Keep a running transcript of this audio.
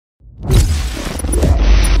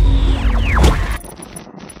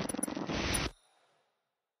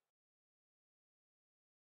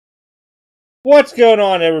What's going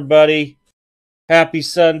on, everybody? Happy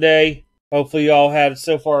Sunday. Hopefully you all had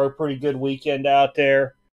so far a pretty good weekend out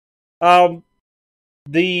there. Um,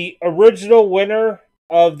 the original winner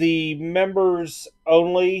of the members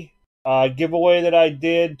only giveaway that I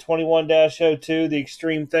did, 21-02, the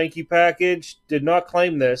Extreme Thank You Package, did not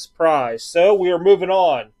claim this prize. So we are moving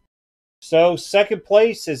on. So second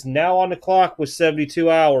place is now on the clock with 72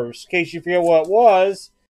 hours. In case you forget what it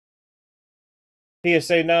was,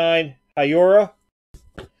 PSA 9, Hayura.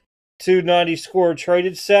 290 score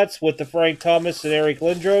traded sets with the Frank Thomas and Eric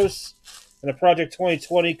Lindros. And a Project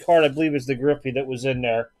 2020 card, I believe, is the Griffey that was in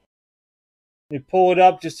there. Let me pull it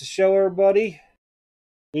up just to show everybody.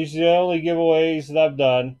 These are the only giveaways that I've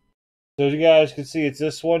done. So as you guys can see, it's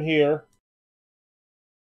this one here.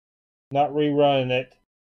 Not rerunning it.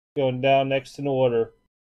 Going down next in order.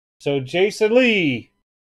 So Jason Lee.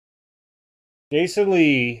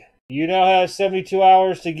 You now have 72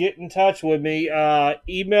 hours to get in touch with me.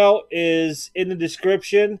 Email is in the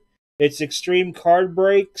description. It's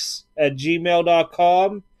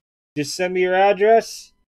extremecardbreaks@gmail.com. Just send me your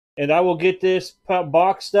address, and I will get this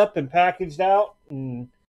boxed up and packaged out. And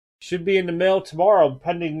should be in the mail tomorrow,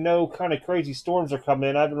 pending no kind of crazy storms are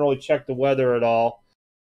coming in. I haven't really checked the weather at all.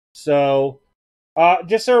 So,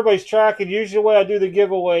 just so everybody's tracking, usually the way I do the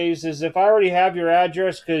giveaways is if I already have your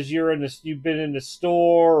address because you've been in the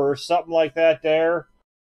store or something like that there,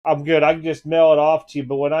 I'm good. I can just mail it off to you.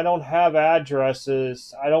 But when I don't have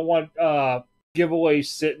addresses, I don't want giveaways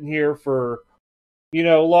sitting here for,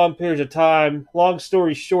 long periods of time. Long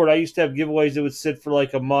story short, I used to have giveaways that would sit for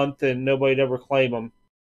like a month and nobody'd ever claim them.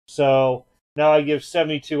 So now I give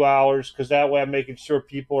 72 hours because that way I'm making sure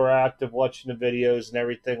people are active watching the videos and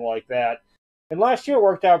everything like that. And last year it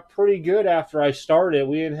worked out pretty good after I started.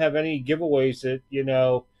 We didn't have any giveaways that,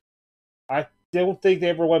 I don't think they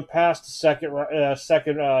ever went past the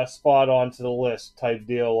second spot onto the list type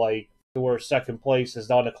deal, like to where second place is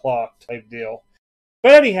on the clock type deal.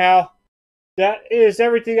 But anyhow, that is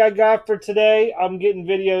everything I got for today. I'm getting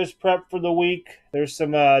videos prepped for the week. There's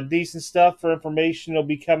some decent stuff for information that'll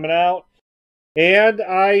be coming out. And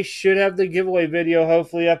I should have the giveaway video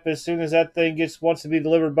hopefully up as soon as that thing wants to be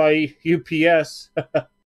delivered by UPS.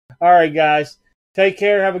 Alright, guys. Take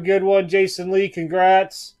care. Have a good one. Jason Lee,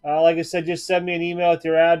 congrats. Like I said, just send me an email with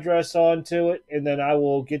your address onto it, and then I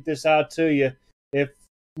will get this out to you. If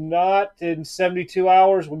not, in 72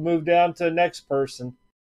 hours, we'll move down to the next person.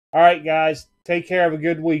 Alright, guys. Take care. Have a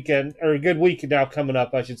good weekend. Or a good week now coming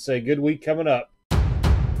up, I should say. Good week coming up.